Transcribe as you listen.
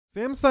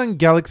Samsung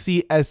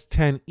Galaxy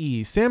S10e,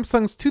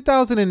 Samsung's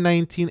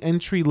 2019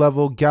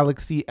 entry-level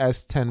Galaxy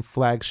S10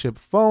 flagship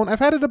phone. I've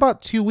had it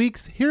about 2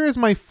 weeks. Here is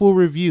my full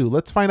review.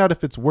 Let's find out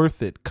if it's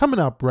worth it.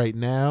 Coming up right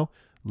now.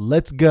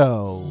 Let's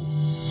go.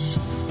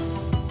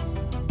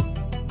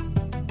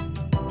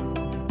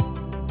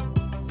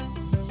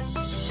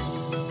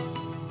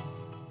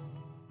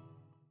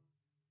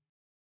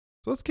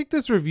 So let's kick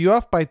this review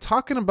off by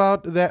talking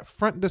about that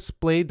front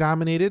display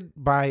dominated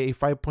by a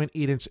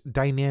 5.8-inch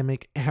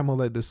dynamic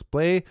AMOLED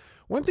display.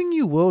 One thing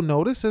you will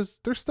notice is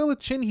there's still a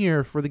chin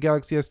here for the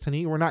Galaxy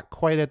S10e. We're not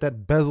quite at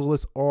that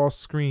bezel-less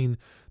all-screen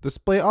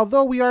display,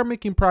 although we are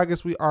making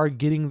progress. We are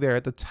getting there.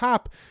 At the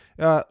top,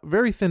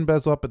 very thin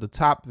bezel up at the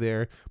top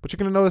there, but you're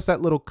going to notice that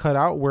little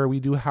cutout where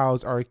we do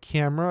house our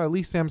camera. At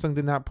least Samsung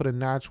did not put a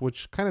notch,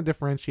 which kind of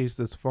differentiates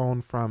this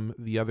phone from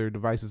the other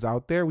devices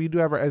out there. We do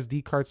have our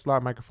SD card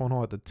slot microphone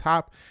hole at the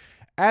top.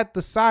 At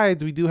the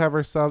sides, we do have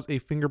ourselves a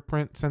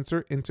fingerprint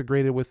sensor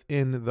integrated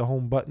within the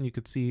home button. You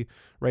could see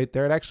right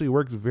there. It actually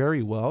works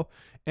very well.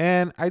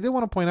 And I did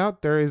want to point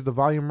out there is the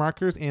volume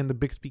rockers and the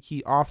Bixby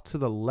key off to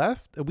the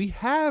left. We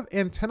have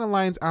antenna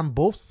lines on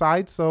both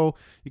sides. So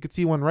you could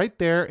see one right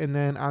there and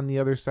then on the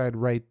other side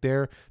right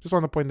there. Just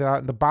want to point that out.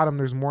 In the bottom,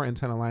 there's more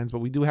antenna lines, but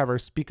we do have our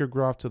speaker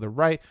grill off to the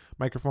right,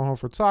 microphone hole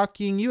for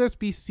talking,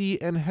 USB-C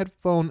and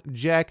headphone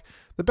jack.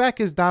 The back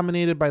is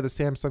dominated by the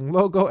Samsung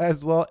logo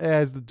as well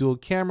as the dual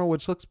camera,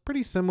 which looks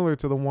pretty similar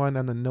to the one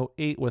on the Note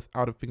 8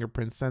 without a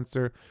fingerprint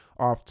sensor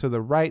off to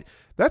the right.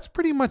 That's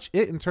pretty much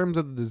it in terms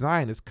of the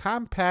design. It's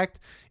compact,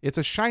 it's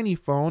a shiny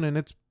phone, and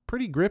it's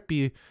pretty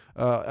grippy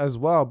as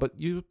well, but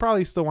you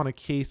probably still want a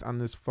case on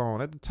this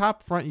phone. At the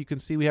top front, you can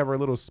see we have our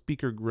little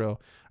speaker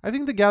grill. I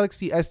think the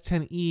Galaxy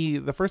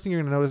S10e, the first thing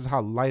you're gonna notice is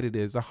how light it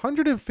is.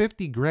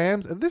 150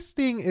 grams, and this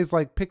thing is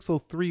like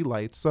Pixel 3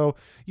 light, so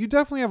you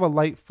definitely have a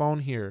light phone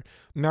here.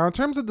 Now, in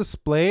terms of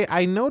display,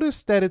 I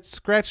noticed that it's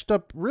scratched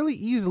up really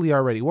easily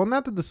already. Well,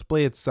 not the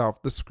display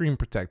itself, the screen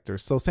protector.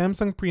 So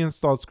Samsung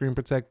pre-installed screen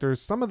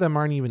protectors. Some of them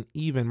aren't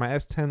even. My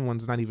S10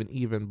 one's not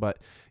even, but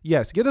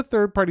yes, get a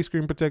third-party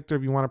screen protector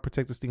if you want to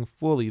protect this thing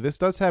fully. This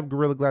does have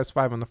Gorilla Glass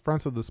 5 on the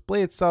front, so the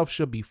display itself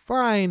should be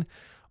fine.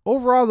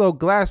 Overall though,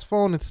 glass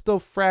phone, it's still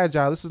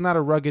fragile. This is not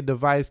a rugged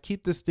device.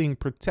 Keep this thing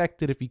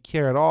protected if you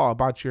care at all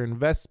about your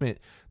investment.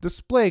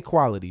 Display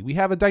quality. We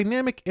have a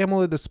dynamic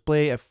AMOLED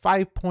display at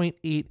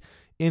 5.8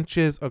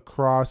 inches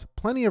across,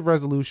 plenty of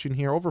resolution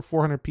here, over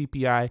 400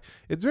 ppi.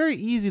 It's very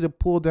easy to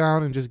pull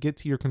down and just get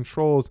to your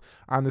controls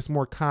on this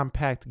more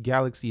compact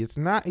Galaxy. It's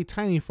not a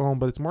tiny phone,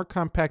 but it's more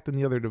compact than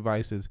the other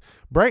devices.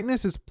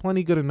 Brightness is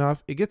plenty good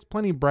enough. It gets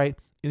plenty bright,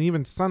 and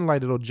even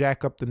sunlight, it'll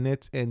jack up the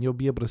nits and you'll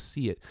be able to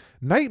see it.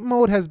 Night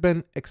mode has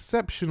been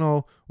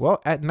exceptional, well,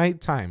 at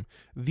nighttime.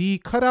 The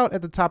cutout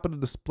at the top of the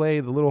display,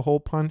 the little hole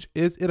punch,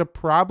 is it a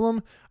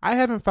problem? I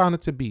haven't found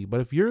it to be,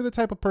 but if you're the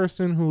type of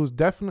person who's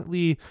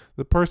definitely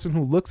the person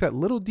who looks at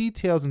little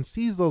details and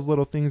sees those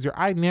little things, your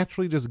eye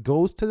naturally just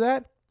goes to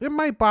that, it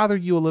might bother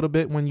you a little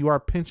bit when you are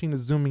pinching and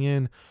zooming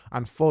in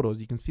on photos.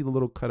 You can see the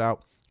little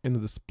cutout in the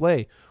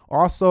display.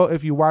 Also,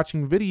 if you're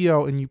watching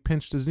video and you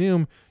pinch to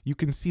zoom, you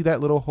can see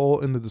that little hole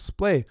in the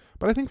display.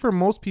 But I think for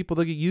most people,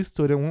 they'll get used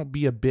to it. It won't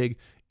be a big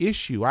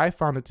issue. I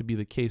found it to be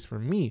the case for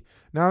me.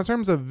 Now, in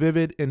terms of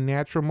vivid and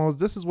natural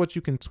modes, this is what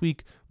you can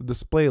tweak the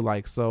display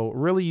like. So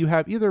really, you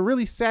have either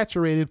really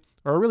saturated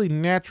or a really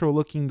natural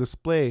looking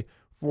display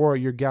for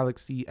your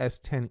Galaxy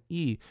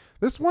S10e.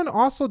 This one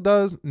also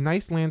does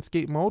nice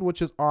landscape mode,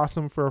 which is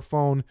awesome for a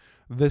phone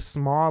this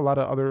small. A lot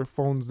of other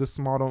phones this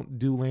small don't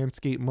do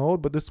landscape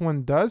mode, but this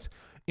one does.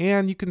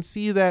 And you can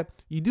see that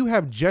you do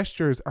have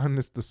gestures on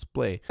this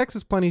display. Text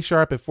is plenty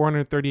sharp at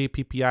 438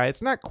 ppi.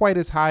 It's not quite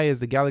as high as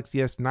the Galaxy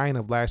S9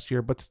 of last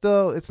year, but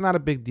still, it's not a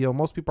big deal.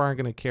 Most people aren't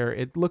gonna care.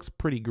 It looks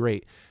pretty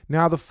great.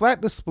 Now, the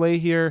flat display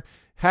here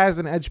has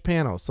an edge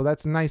panel, so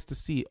that's nice to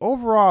see.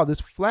 Overall,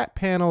 this flat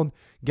paneled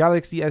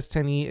Galaxy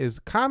S10e is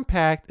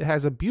compact. It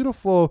has a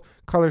beautiful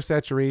color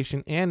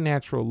saturation and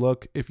natural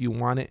look if you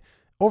want it.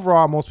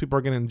 Overall, most people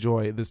are going to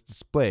enjoy this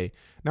display.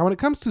 Now, when it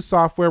comes to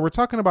software, we're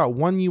talking about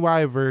One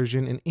UI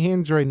version and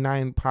Android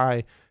 9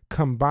 Pie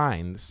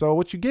combined. So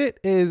what you get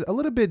is a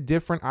little bit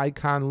different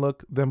icon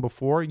look than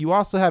before. You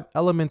also have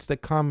elements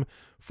that come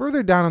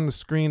further down on the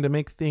screen to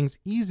make things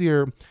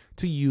easier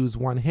to use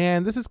one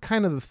hand. This is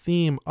kind of the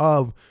theme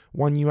of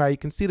One UI. You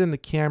can see it in the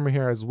camera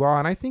here as well,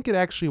 and I think it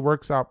actually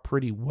works out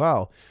pretty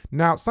well.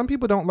 Now, some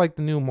people don't like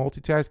the new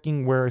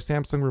multitasking where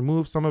Samsung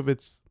removed some of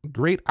its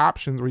great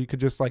options where you could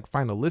just like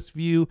find a list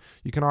view.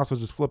 You can also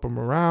just flip them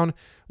around.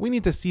 We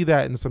need to see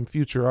that in some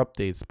future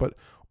updates, but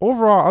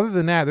overall, other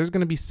than that, there's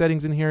going to be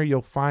settings in here.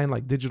 You'll find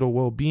like digital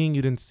well-being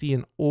you didn't see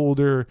in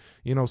older,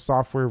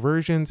 software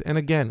versions. And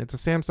again, it's a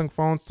Samsung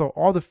phone, so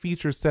all the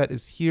feature set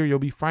is here. You'll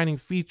be finding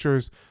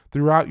features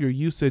throughout your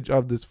usage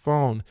of this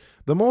phone.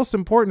 The most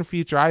important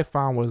feature I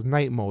found was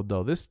night mode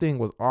though. This thing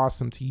was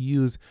awesome to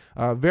use,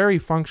 very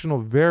functional,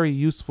 very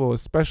useful,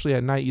 especially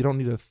at night. You don't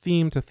need a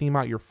theme to theme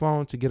out your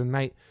phone to get a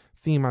night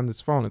theme on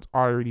this phone. It's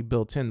already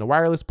built in. The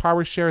wireless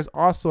power share is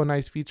also a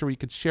nice feature where you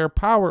could share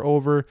power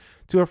over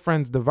to a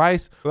friend's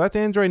device. So that's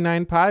Android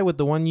 9 Pie with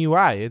the One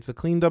UI. It's a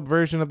cleaned up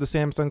version of the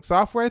Samsung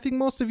software. I think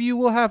most of you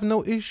will have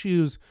no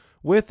issues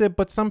with it,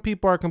 but some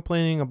people are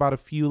complaining about a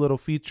few little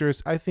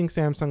features. I think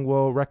Samsung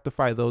will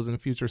rectify those in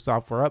future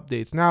software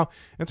updates. Now,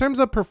 in terms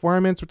of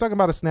performance, we're talking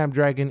about a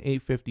Snapdragon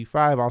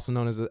 855, also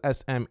known as the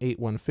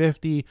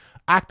SM8150,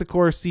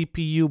 octa-core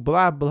CPU,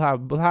 blah, blah,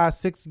 blah,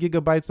 6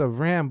 gigabytes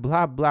of RAM,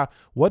 blah, blah.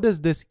 What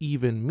does this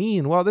even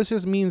mean? Well, this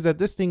just means that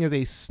this thing is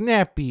a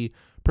snappy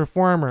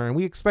performer, and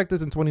we expect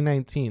this in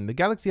 2019. The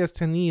Galaxy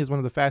S10e is one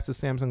of the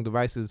fastest Samsung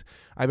devices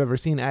I've ever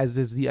seen, as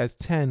is the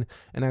S10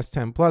 and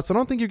S10 Plus. So I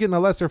don't think you're getting a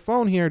lesser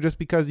phone here just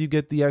because you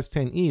get the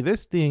S10e.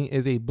 This thing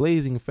is a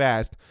blazing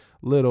fast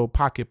little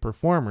pocket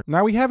performer.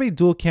 Now we have a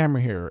dual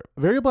camera here,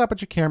 variable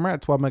aperture camera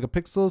at 12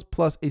 megapixels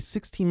plus a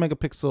 16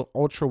 megapixel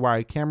ultra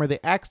wide camera. They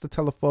axed the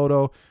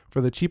telephoto for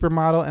the cheaper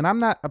model, and I'm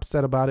not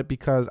upset about it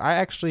because I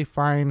actually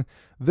find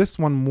this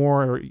one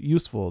more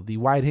useful, the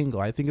wide angle.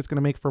 I think it's going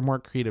to make for more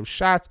creative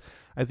shots.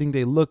 I think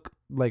they look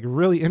like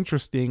really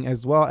interesting,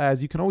 as well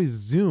as you can always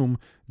zoom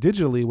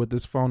digitally with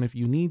this phone if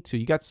you need to.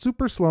 You got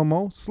super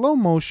slow-mo, slow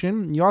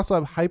motion. You also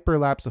have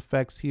hyperlapse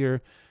effects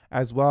here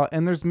as well,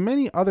 and there's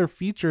many other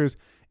features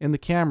in the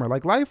camera.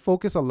 Like live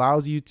focus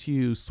allows you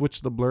to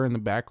switch the blur in the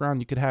background.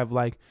 You could have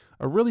like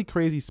a really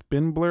crazy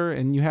spin blur,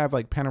 and you have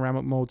like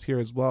panoramic modes here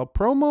as well.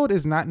 Pro mode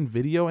is not in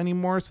video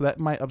anymore, so that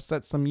might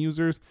upset some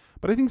users,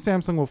 but I think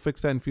Samsung will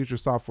fix that in future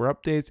software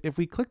updates. If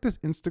we click this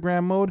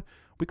Instagram mode,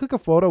 we click a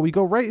photo, we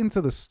go right into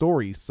the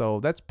stories,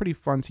 so that's pretty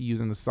fun to use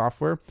in the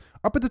software.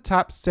 Up at the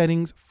top,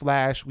 settings,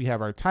 flash, we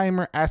have our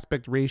timer,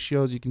 aspect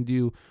ratios. You can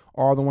do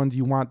all the ones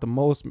you want the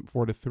most,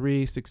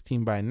 4:3,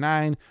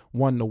 16:9,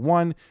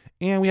 1:1,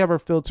 and we have our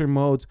filter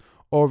modes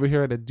over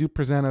here that do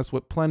present us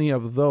with plenty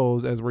of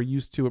those, as we're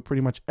used to with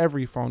pretty much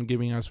every phone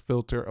giving us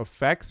filter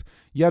effects.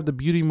 You have the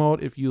beauty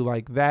mode if you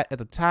like that. At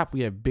the top,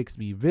 we have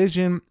Bixby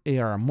Vision,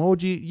 AR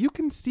emoji. You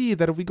can see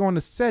that if we go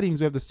into settings,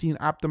 we have the scene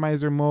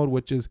optimizer mode,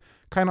 which is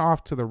kind of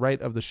off to the right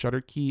of the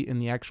shutter key in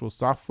the actual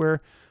software.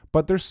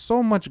 But there's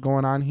so much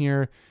going on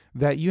here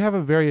that you have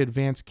a very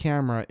advanced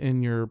camera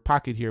in your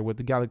pocket here with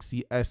the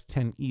Galaxy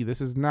S10e.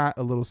 This is not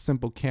a little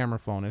simple camera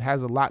phone. It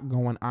has a lot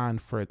going on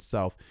for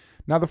itself.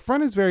 Now the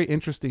front is very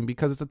interesting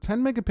because it's a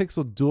 10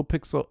 megapixel dual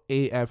pixel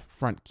AF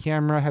front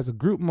camera. It has a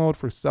group mode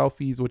for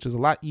selfies, which is a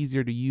lot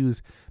easier to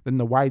use than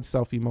the wide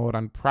selfie mode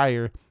on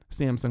prior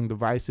Samsung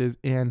devices.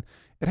 And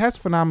it has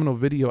phenomenal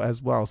video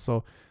as well.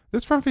 So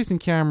this front-facing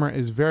camera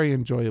is very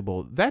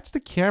enjoyable. That's the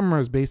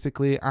cameras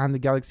basically on the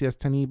Galaxy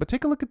S10e, but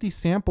take a look at these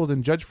samples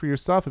and judge for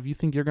yourself if you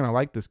think you're gonna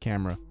like this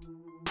camera.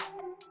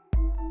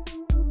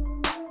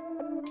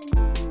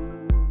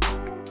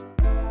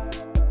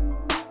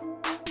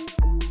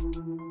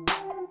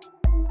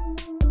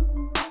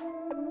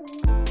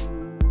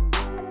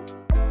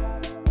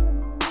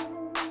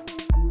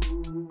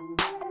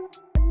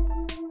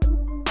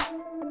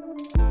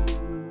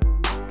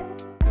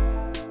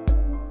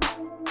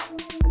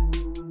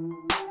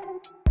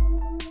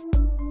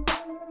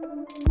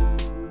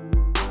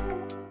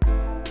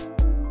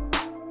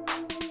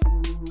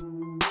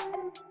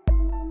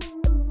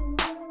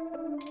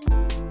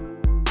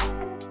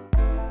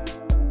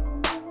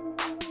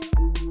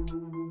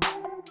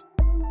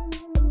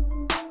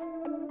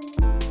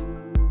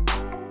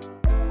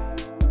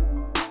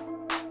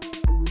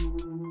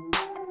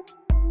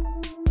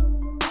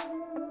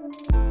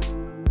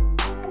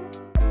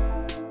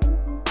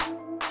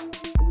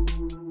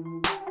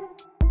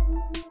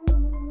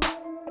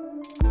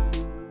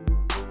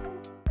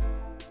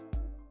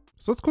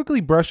 So let's quickly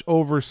brush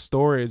over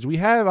storage. We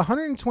have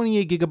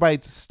 128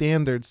 gigabytes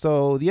standard,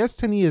 so the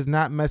S10e is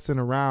not messing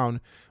around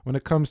when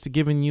it comes to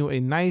giving you a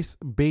nice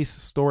base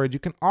storage.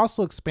 You can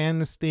also expand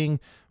this thing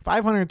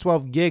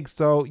 512 gigs,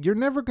 so you're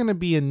never going to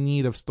be in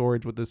need of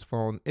storage with this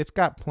phone. It's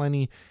got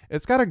plenty.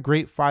 It's got a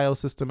great file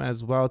system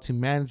as well to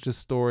manage the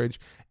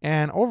storage,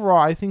 and overall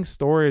I think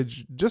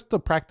storage, just the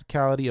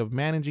practicality of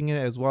managing it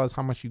as well as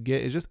how much you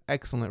get, is just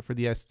excellent for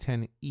the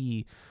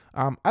S10e.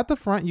 At the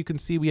front, you can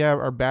see we have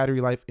our battery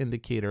life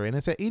indicator, and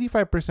it's at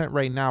 85%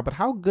 right now, but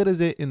how good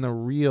is it in the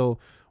real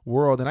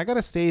world? And I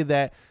gotta say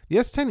that the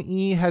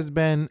S10e has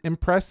been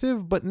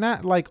impressive, but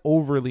not like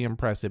overly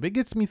impressive. It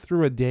gets me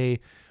through a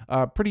day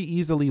pretty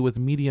easily with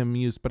medium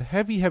use, but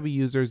heavy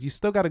users, you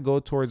still gotta go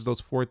towards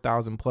those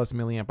 4,000 plus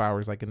milliamp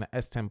hours like in the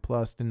S10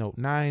 Plus, the Note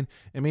 9,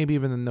 and maybe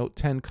even the Note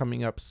 10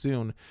 coming up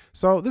soon.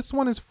 So this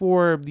one is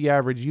for the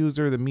average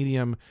user, the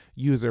medium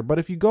user. But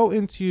if you go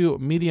into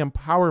medium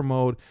power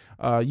mode,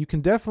 you can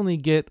definitely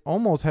get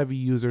almost heavy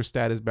user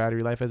status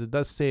battery life, as it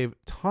does save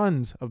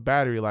tons of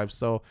battery life.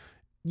 So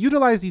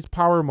utilize these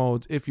power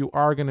modes if you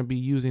are going to be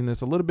using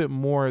this a little bit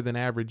more than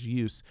average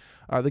use.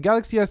 The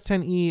Galaxy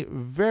S10e,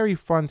 very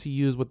fun to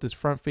use with this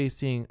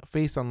front-facing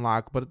face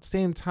unlock, but at the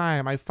same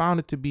time, I found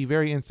it to be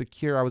very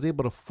insecure. I was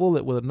able to fool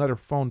it with another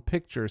phone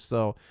picture,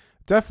 so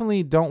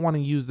definitely don't want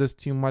to use this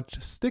too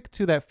much. Stick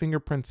to that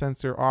fingerprint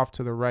sensor off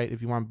to the right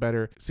if you want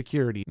better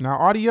security. Now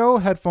audio,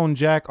 headphone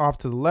jack off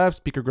to the left,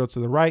 speaker grill to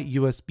the right,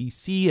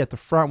 USB-C at the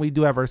front. We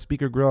do have our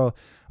speaker grill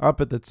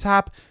up at the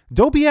top.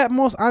 Dolby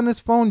Atmos on this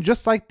phone,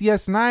 just like the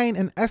S9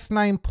 and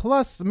S9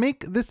 Plus,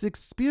 make this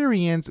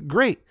experience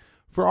great.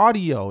 For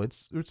audio,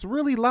 it's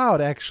really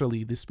loud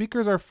actually. The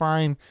speakers are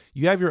fine.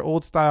 You have your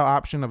old style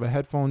option of a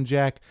headphone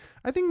jack.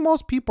 I think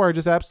most people are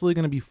just absolutely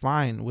going to be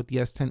fine with the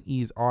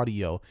S10e's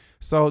audio.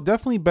 So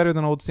definitely better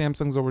than old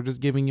Samsungs that were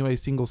just giving you a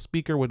single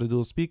speaker with the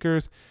dual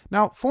speakers.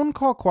 Now, phone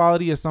call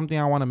quality is something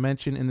I want to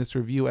mention in this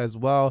review as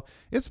well.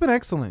 It's been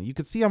excellent. You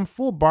can see I'm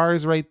full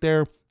bars right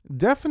there.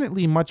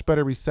 Definitely much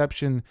better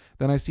reception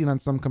than I've seen on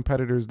some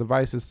competitors'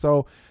 devices.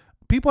 So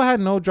people had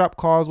no drop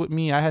calls with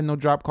me. I had no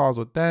drop calls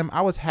with them. I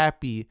was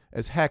happy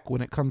as heck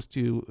when it comes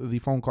to the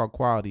phone call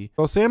quality.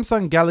 So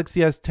Samsung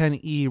Galaxy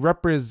S10e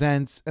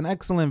represents an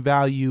excellent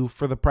value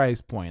for the price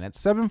point. At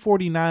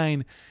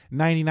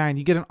 $749.99,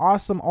 you get an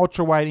awesome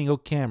ultra wide angle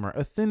camera,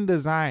 a thin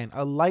design,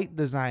 a light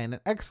design, an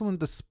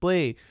excellent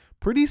display,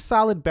 pretty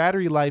solid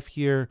battery life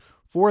here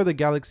for the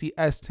Galaxy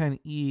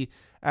S10e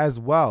as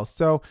well.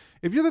 So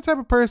if you're the type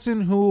of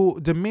person who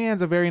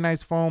demands a very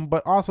nice phone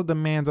but also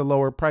demands a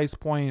lower price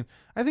point,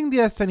 I think the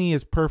S10e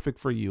is perfect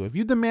for you. If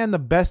you demand the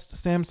best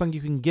Samsung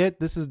you can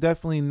get, this is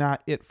definitely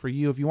not it for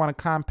you. If you want a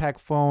compact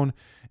phone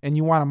and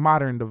you want a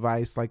modern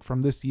device like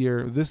from this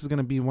year, this is going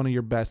to be one of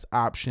your best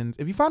options.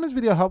 If you found this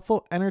video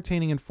helpful,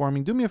 entertaining,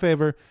 informing, do me a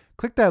favor,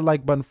 click that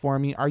like button for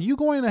me. Are you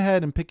going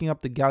ahead and picking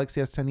up the Galaxy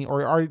S10e,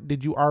 or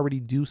did you already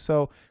do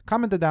so?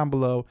 Comment that down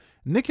below.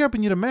 Nick here,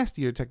 helping you to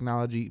master your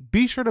technology.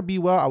 Be sure to be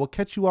well. I will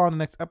catch you all in the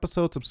next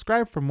episode.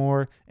 Subscribe for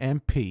more,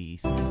 and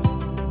peace.